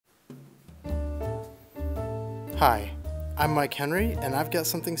Hi, I'm Mike Henry, and I've got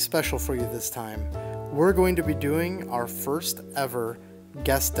something special for you this time. We're going to be doing our first ever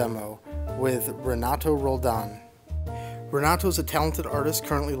guest demo with Renato Roldan. Renato is a talented artist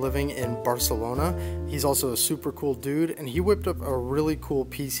currently living in Barcelona. He's also a super cool dude, and he whipped up a really cool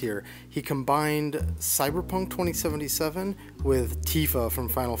piece here. He combined Cyberpunk 2077 with Tifa from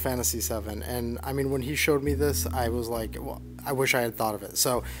Final Fantasy VII, and I mean, when he showed me this, I was like, well, I wish I had thought of it.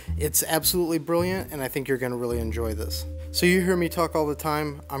 So it's absolutely brilliant, and I think you're going to really enjoy this. So you hear me talk all the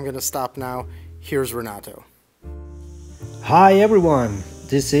time. I'm going to stop now. Here's Renato. Hi everyone,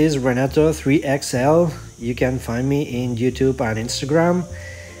 this is Renato3XL. You can find me in YouTube and Instagram.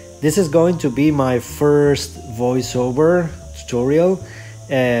 This is going to be my first voiceover tutorial.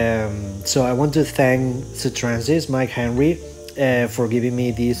 So I want to thank Zatransis, Mike Henry, for giving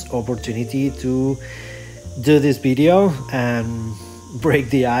me this opportunity to do this video and break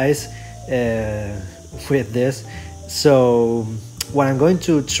the ice with this. So what I'm going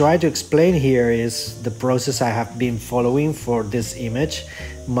to try to explain here is the process I have been following for this image,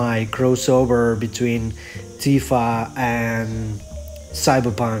 my crossover between Tifa and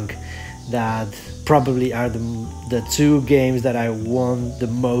Cyberpunk, that probably are the two games that I want the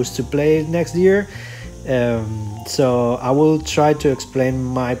most to play next year. So I will try to explain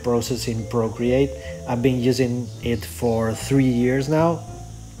my process in Procreate. I've been using it for 3 years now,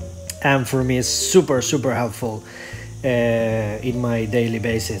 and for me it's super helpful in my daily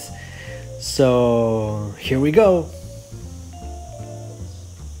basis. So here we go.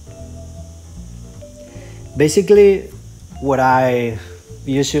 Basically, what I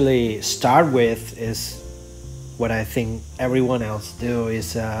usually start with is what I think everyone else do,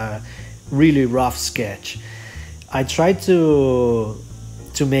 is a really rough sketch. I try to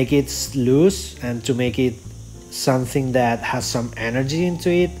make it loose and to make it something that has some energy into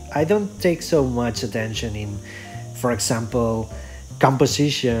it. I don't take so much attention in, for example,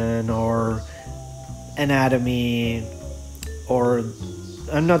 composition or anatomy, or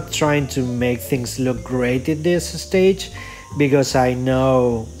I'm not trying to make things look great at this stage, because I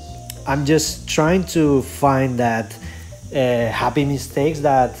know I'm just trying to find that happy mistakes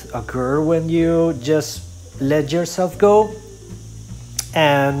that occur when you just let yourself go.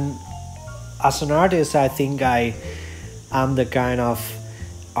 And as an artist, I think I am the kind of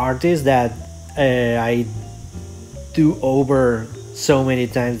artist that I do over so many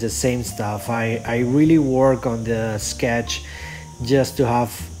times the same stuff. I really work on the sketch just to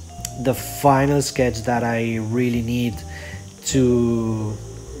have the final sketch that I really need, to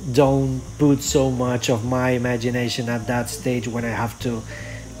don't put so much of my imagination at that stage when I have to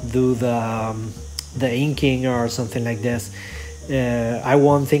do the inking or something like this. I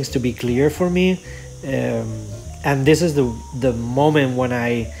want things to be clear for me, and this is the moment when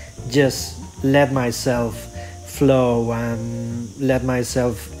I just let myself flow and let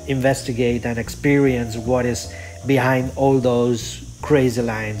myself investigate and experience what is behind all those crazy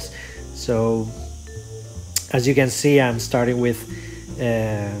lines. So as you can see, I'm starting with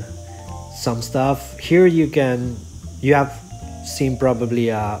some stuff here. You have seen probably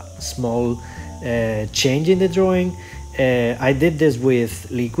a small change in the drawing. I did this with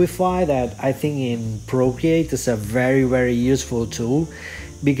Liquify, that I think in Procreate is a very useful tool,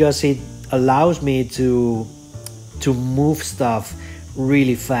 because it allows me to move stuff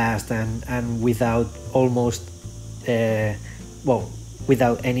really fast and without almost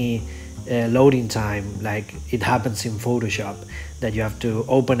without any loading time, like it happens in Photoshop, that you have to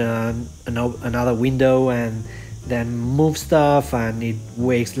open another window and then move stuff, and it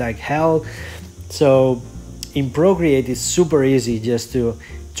wakes like hell. So in Procreate it's super easy just to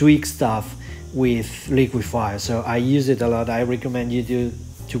tweak stuff with Liquify, so I use it a lot. I recommend you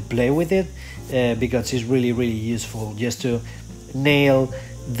to play with it because it's really useful just to nail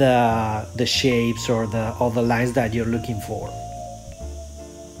the shapes or the lines that you're looking for.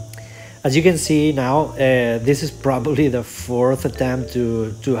 As you can see now, this is probably the fourth attempt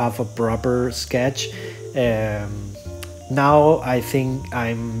to have a proper sketch. Now I think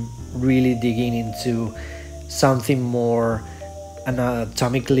I'm really digging into something more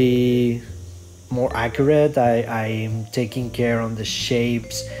anatomically more accurate. I'm taking care on the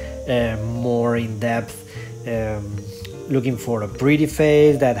shapes more in depth, looking for a pretty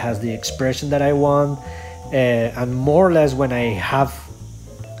face that has the expression that I want, and more or less when I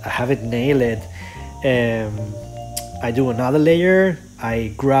have it nailed, I do another layer.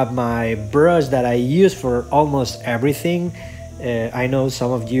 I grab my brush that I use for almost everything. I know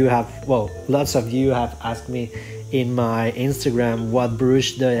some of you have, well, lots of you have asked me in my Instagram what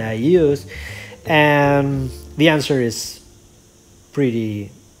brush do I use, and the answer is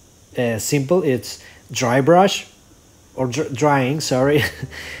pretty simple. It's dry brush or drying, sorry.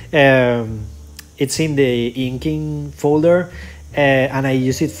 It's in the inking folder, and I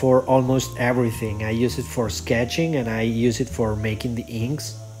use it for almost everything. I use it for sketching, and I use it for making the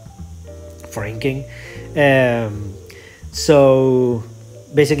inks, for inking. So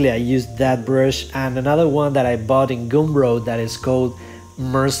basically I used that brush, and another one that I bought in Gumroad that is called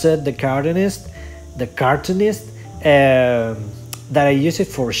Merced the cartoonist, that I use it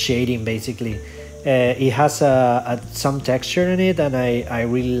for shading. Basically it has some texture in it, and I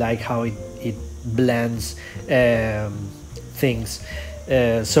really like how it blends things.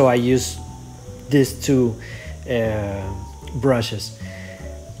 So I use these two brushes.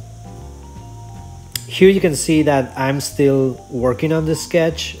 Here you can see that I'm still working on the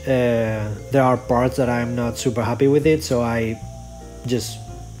sketch. There are parts that I'm not super happy with it, so I just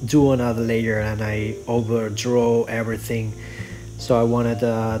do another layer and I overdraw everything. So I wanted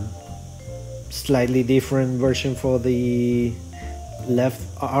a slightly different version for the left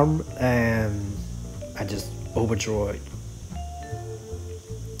arm, and I just overdraw it.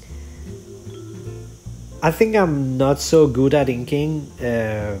 I think I'm not so good at inking,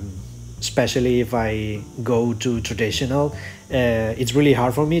 especially if I go to traditional. It's really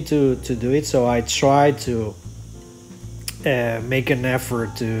hard for me to do it, so I try to make an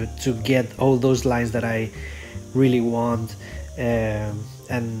effort to get all those lines that I really want, and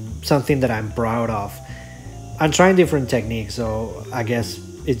something that I'm proud of. I'm trying different techniques, so I guess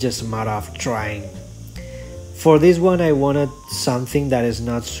it's just a matter of trying. For this one I wanted something that is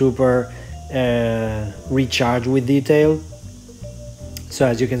not super recharged with detail. So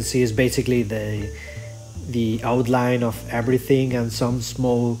as you can see, it's basically the outline of everything and some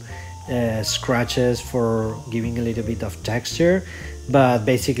small scratches for giving a little bit of texture, but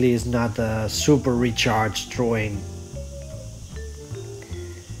basically it's not a super recharged drawing.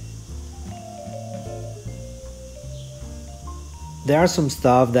 There are some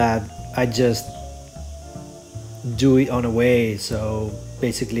stuff that I just do it on a way, so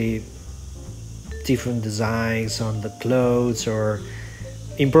basically different designs on the clothes or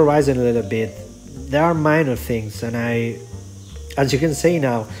improvising a little bit. There are minor things, and as you can see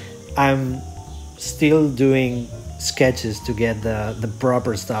now, I'm still doing sketches to get the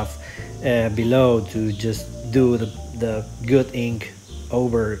proper stuff below, to just do the good ink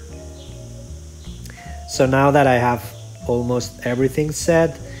over. So now that I have almost everything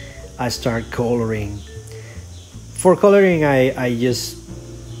set, I start coloring. For coloring, I just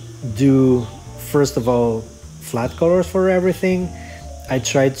do, first of all, flat colors for everything. I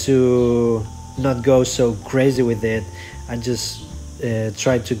try to not go so crazy with it. I just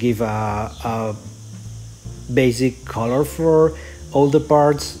try to give a basic color for all the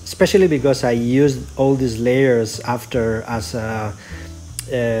parts, especially because I used all these layers after as a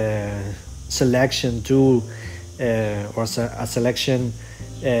selection tool, or a selection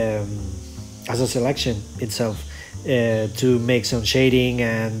as a selection itself, to make some shading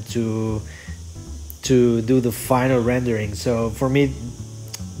and to do the final rendering. So for me,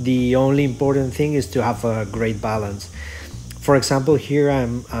 the only important thing is to have a great balance. For example, here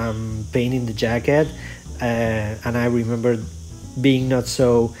I'm painting the jacket, and I remember being not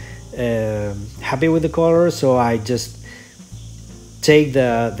so happy with the color, so I just take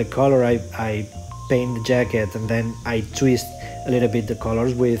the color I paint the jacket, and then I twist a little bit the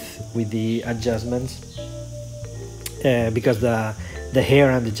colors with the adjustments, because the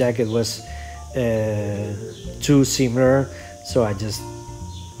hair and the jacket was too similar, so I just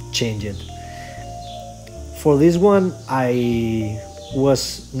change it. For this one, I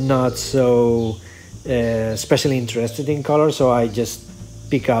was not so especially interested in color, so I just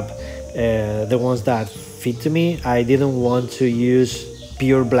pick up the ones that fit to me. I didn't want to use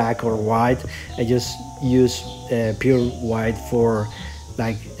pure black or white. I just use pure white for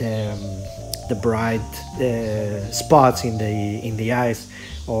like the bright spots in the eyes,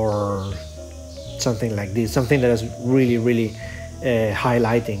 or something like this, something that is really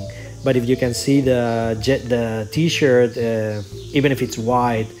highlighting. But if you can see the t-shirt, even if it's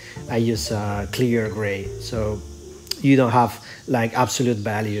white, I use clear gray, so you don't have like absolute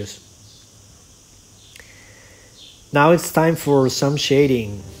values. Now it's time for some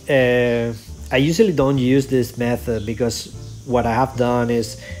shading. I usually don't use this method because what I have done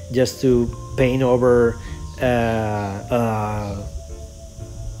is just to paint over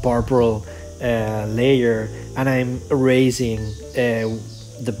purple layer, and I'm erasing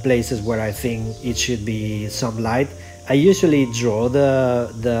the places where I think it should be some light. I usually draw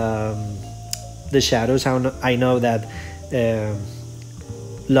the shadows. I know that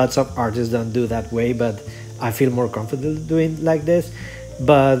lots of artists don't do that way, but I feel more comfortable doing like this.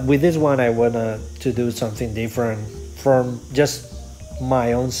 But with this one I wanted to do something different from just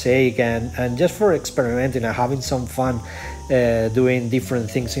my own sake, and just for experimenting and having some fun doing different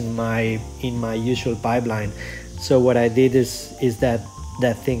things in my usual pipeline. So what I did is that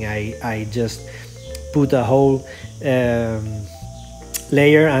thing. I just put a whole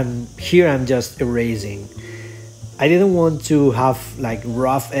layer, and here I'm just erasing. I didn't want to have like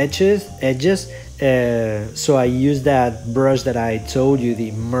rough edges, so I used that brush that I told you, the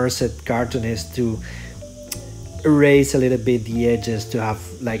immersed cartoonist, to erase a little bit the edges, to have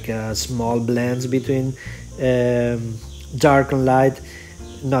like a small blends between dark and light,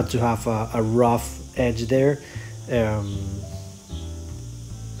 not to have a rough edge there.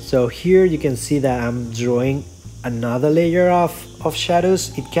 So here you can see that I'm drawing another layer of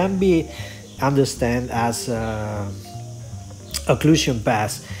shadows. It can be understand as occlusion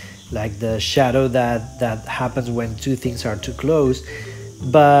pass, like the shadow that happens when two things are too close,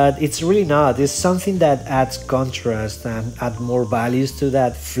 but it's really not. It's something that adds contrast and add more values to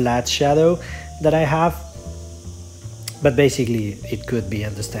that flat shadow that I have. But basically it could be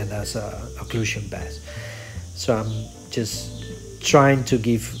understood as a occlusion pass. So I'm just trying to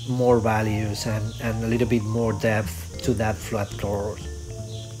give more values and a little bit more depth to that flat color.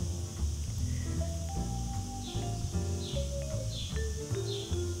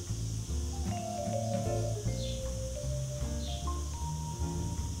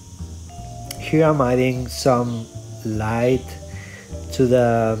 Here I'm adding some light to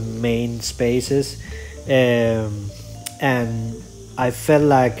the main spaces, and I felt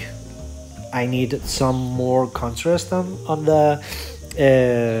like I needed some more contrast on the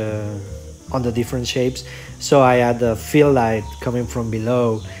different shapes, so I add the fill light coming from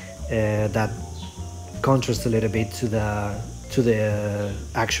below that contrasts a little bit to the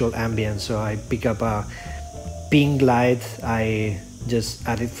actual ambience. So I pick up a pink light, I just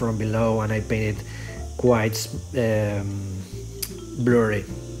add it from below, and I paint it quite blurry.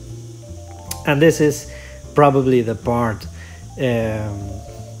 And this is probably the part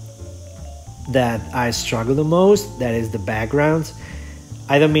that I struggle the most, that is the backgrounds.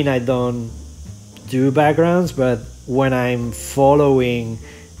 I don't mean I don't do backgrounds, but when I'm following,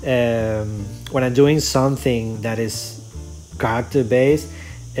 when I'm doing something that is character based,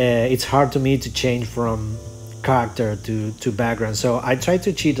 it's hard to me to change from character to background. So I try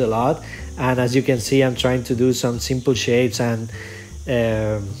to cheat a lot, and as you can see, I'm trying to do some simple shapes and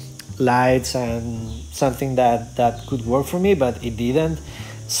lights and something that could work for me, but it didn't.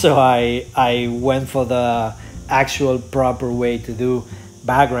 So I went for the actual proper way to do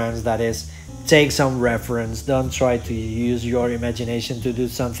backgrounds, that is, take some reference, don't try to use your imagination to do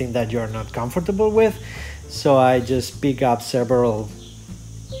something that you're not comfortable with. So I just pick up several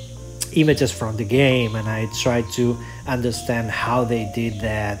images from the game, and I try to understand how they did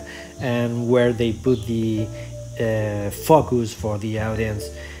that and where they put the focus for the audience.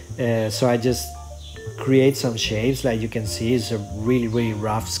 So I just create some shapes. Like you can see, it's a really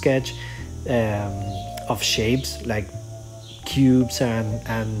rough sketch of shapes like cubes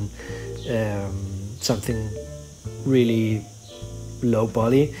and something really low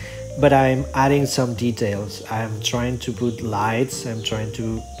poly, but I'm adding some details. I'm trying to put lights, I'm trying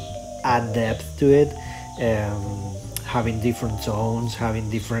to add depth to it, having different tones, having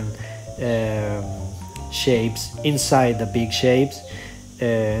different shapes inside the big shapes.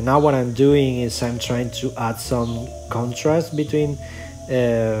 Now what I'm doing is I'm trying to add some contrast between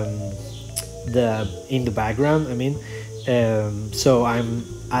in the background, I mean. So I'm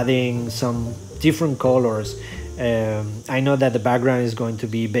adding some different colors. I know that the background is going to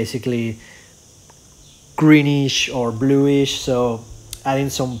be basically greenish or bluish, so adding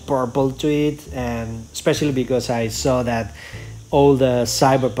some purple to it, and especially because I saw that all the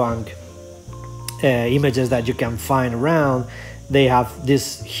Cyberpunk images that you can find around, they have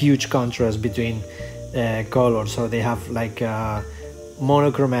this huge contrast between colors. So they have like a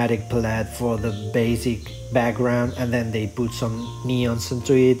monochromatic palette for the basic background, and then they put some neons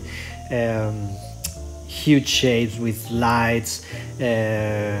into it, huge shapes with lights,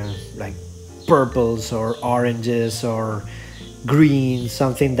 like purples or oranges or green,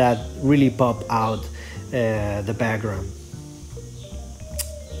 something that really pop out the background.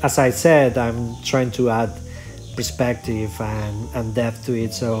 As I said, I'm trying to add perspective and depth to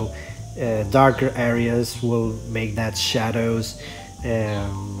it, so darker areas will make that shadows,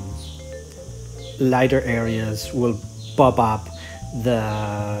 lighter areas will pop up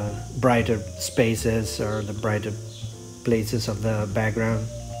the brighter spaces or the brighter places of the background.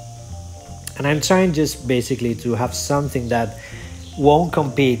 And I'm trying just basically to have something that won't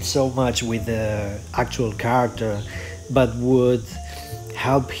compete so much with the actual character, but would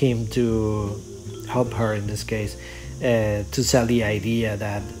help her in this case to sell the idea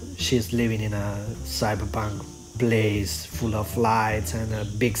that she's living in a cyberpunk place full of lights and a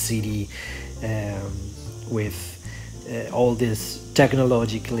big city with all this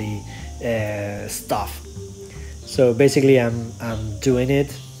technologically stuff. So basically I'm doing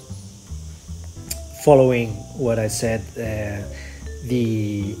it following what I said.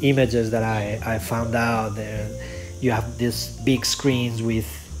 The images that I found out there, you have these big screens with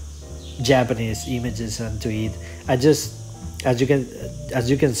Japanese images onto it. I just, as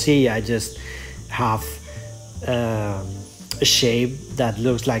you can see, I just have a shape that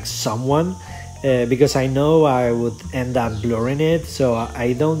looks like someone, because I know I would end up blurring it, so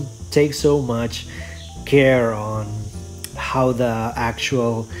I don't take so much care on how the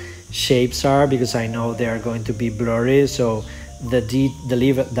actual shapes are, because I know they are going to be blurry, so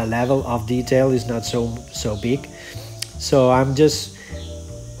the level of detail is not so big. So I'm just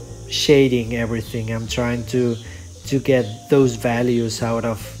shading everything. I'm trying to get those values out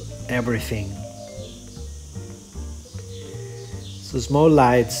of everything. So small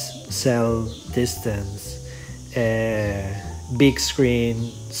lights sell distance, big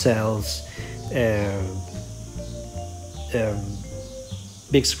screen sells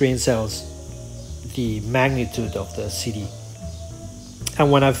the magnitude of the city. And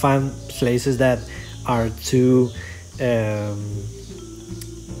when I find places that are too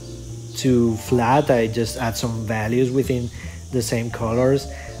flat, I just add some values within the same colors.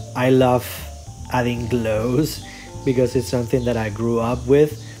 I love adding glows because it's something that I grew up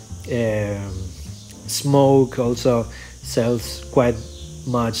with. Smoke also sells quite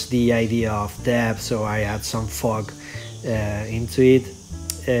much the idea of depth, so I add some fog into it.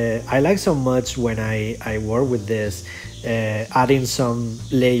 I like so much when I work with this, adding some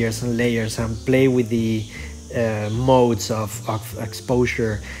layers and layers and play with the modes of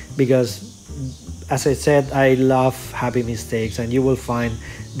exposure, because as I said, I love happy mistakes, and you will find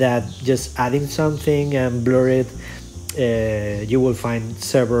that just adding something and blur it, you will find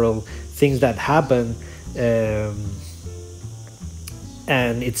several things that happen,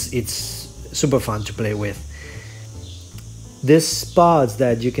 and it's super fun to play with. These spots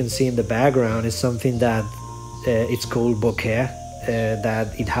that you can see in the background is something that it's called bokeh,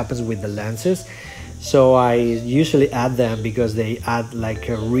 that it happens with the lenses. So I usually add them because they add like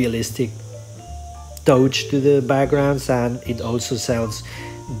a realistic touch to the backgrounds, and it also sells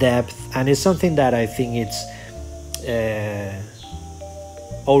depth, and it's something that I think it's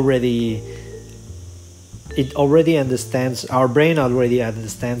already understands, our brain already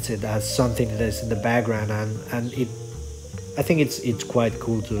understands it as something that is in the background, and I think it's quite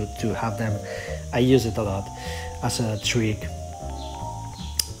cool to have them. I use it a lot as a trick.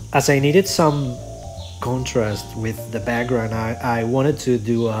 As I needed some contrast with the background, I wanted to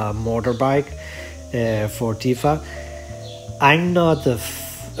do a motorbike for Tifa. I'm not a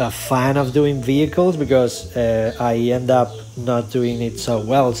fan of doing vehicles because I end up not doing it so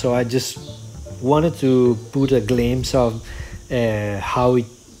well, so I just wanted to put a glimpse of how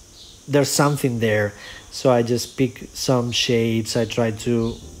there's something there. So I just pick some shades, I try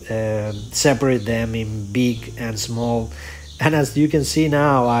to separate them in big and small, and as you can see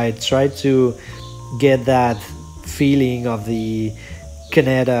now, I try to get that feeling of the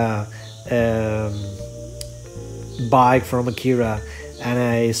Kaneda bike from Akira, and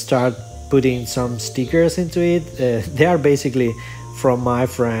I start putting some stickers into it. They are basically from my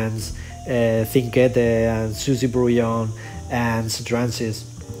friends Thinkete and Susie Brouillon and Zatransis,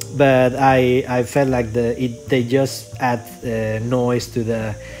 but I felt like they just add noise to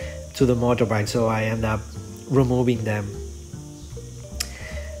the motorbike, so I end up removing them.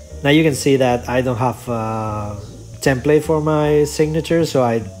 Now you can see that I don't have a template for my signature, so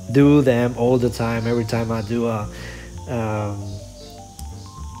I do them all the time, every time I do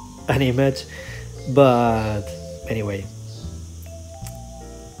an image. But anyway,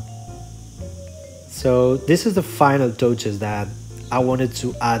 so this is the final touches that I wanted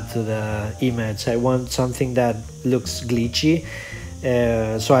to add to the image. I want something that looks glitchy,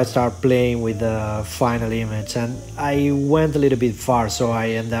 so I start playing with the final image, and I went a little bit far, so I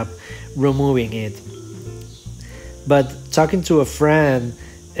end up removing it. But talking to a friend,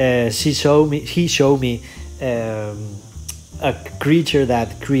 he showed me a creature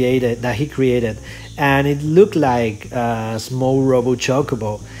that he created, and it looked like a small robot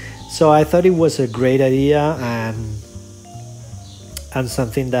chocobo. So I thought it was a great idea, and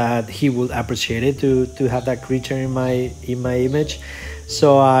something that he would appreciate it to have that creature in my image.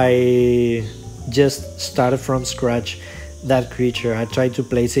 So I just started from scratch that creature. I tried to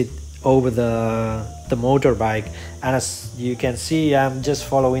place it over the motorbike. And as you can see, I'm just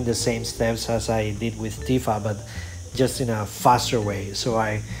following the same steps as I did with Tifa, but just in a faster way. So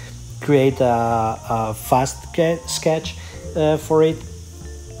I create a fast sketch for it,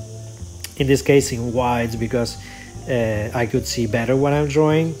 in this case in whites, because I could see better what I'm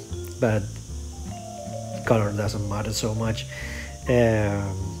drawing, but color doesn't matter so much.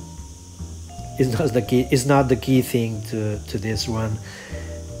 It's not the key thing to this one.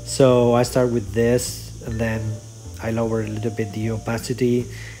 So I start with this, and then I lower a little bit the opacity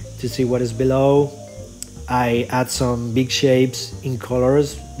to see what is below. I add some big shapes in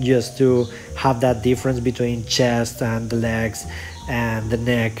colors just to have that difference between chest and the legs and the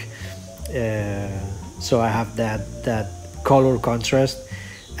neck. So I have that color contrast,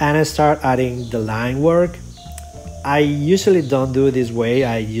 and I start adding the line work. I usually don't do it this way.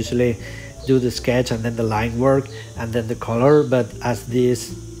 I usually do the sketch and then the line work and then the color, but as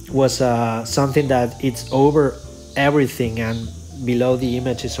this was something that it's over everything and below the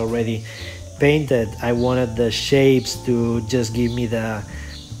image is already painted, I wanted the shapes to just give me a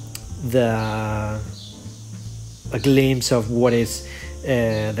glimpse of what is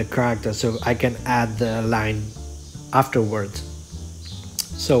the character, so I can add the line afterwards.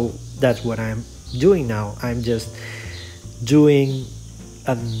 So that's what I'm doing now. I'm just doing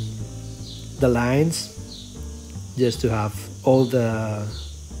the lines just to have all the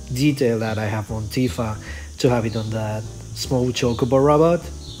detail that I have on Tifa, to have it on that small chocobo robot,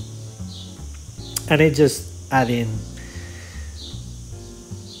 and I just add in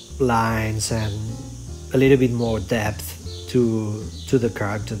lines and a little bit more depth to the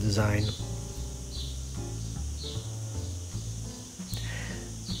character design.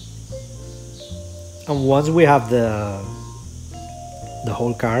 And once we have the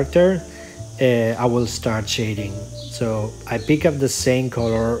whole character, I will start shading. So I pick up the same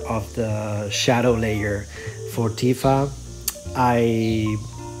color of the shadow layer for Tifa. I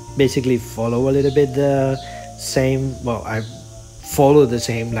basically follow a little bit the same, well, I follow the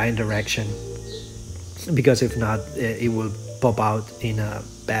same line direction, because if not, it will pop out in a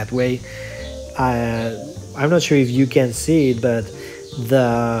bad way. I'm not sure if you can see it, but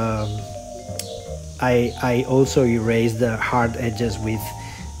I also erase the hard edges with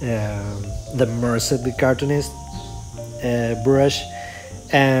the Merced the Cartoonist brush,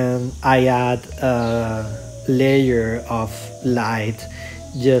 and I add a layer of light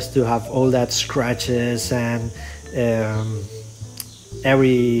just to have all that scratches and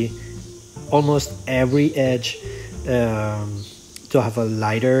almost every edge, to have a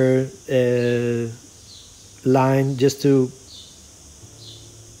lighter line, just to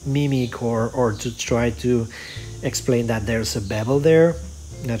mimic or to try to explain that there's a bevel there.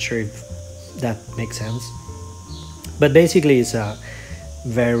 Not sure if that makes sense, but basically it's a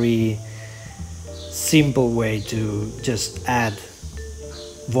very simple way to just add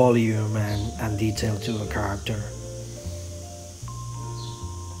volume and detail to a character.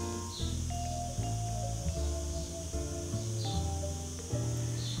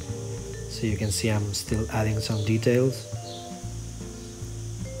 So you can see I'm still adding some details.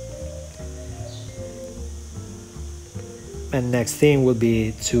 And next thing will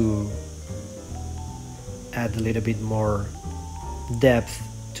be to add a little bit more depth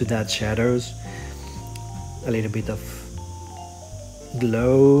to that shadows, a little bit of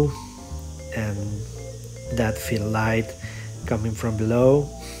glow and that fill light coming from below,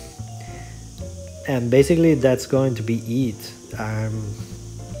 and basically that's going to be it.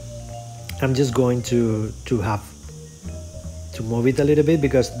 I'm just going to have to move it a little bit,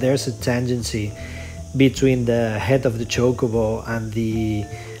 because there's a tangency between the head of the chocobo and the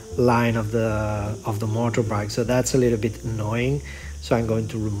line of the motorbike, so that's a little bit annoying, so I'm going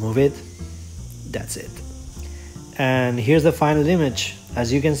to remove it. That's it. And here's the final image.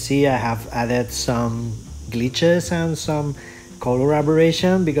 As you can see, I have added some glitches and some color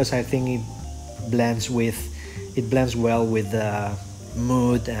aberration, because I think it blends well with the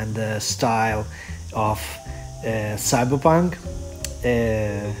mood and the style of Cyberpunk.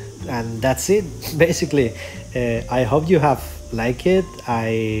 And that's it basically. I hope you have liked it.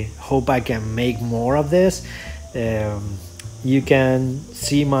 I hope I can make more of this. You can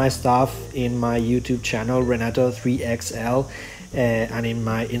see my stuff in my YouTube channel Renato3XL, and in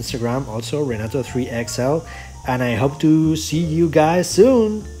my Instagram also Renato3XL, and I hope to see you guys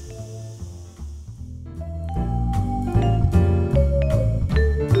soon.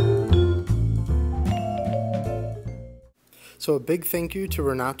 So So a big thank you to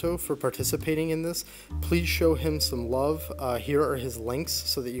Renato for participating in this. Please show him some love. Here are his links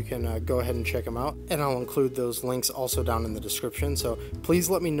so that you can go ahead and check him out. And I'll include those links also down in the description. So please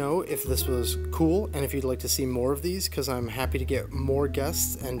let me know if this was cool and if you'd like to see more of these, because I'm happy to get more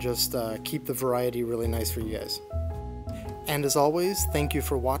guests and just keep the variety really nice for you guys. And as always, thank you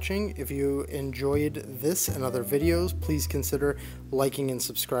for watching. If you enjoyed this and other videos, please consider liking and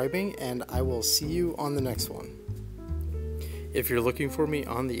subscribing, and I will see you on the next one. If you're looking for me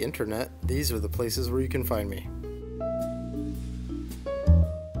on the internet, these are the places where you can find me.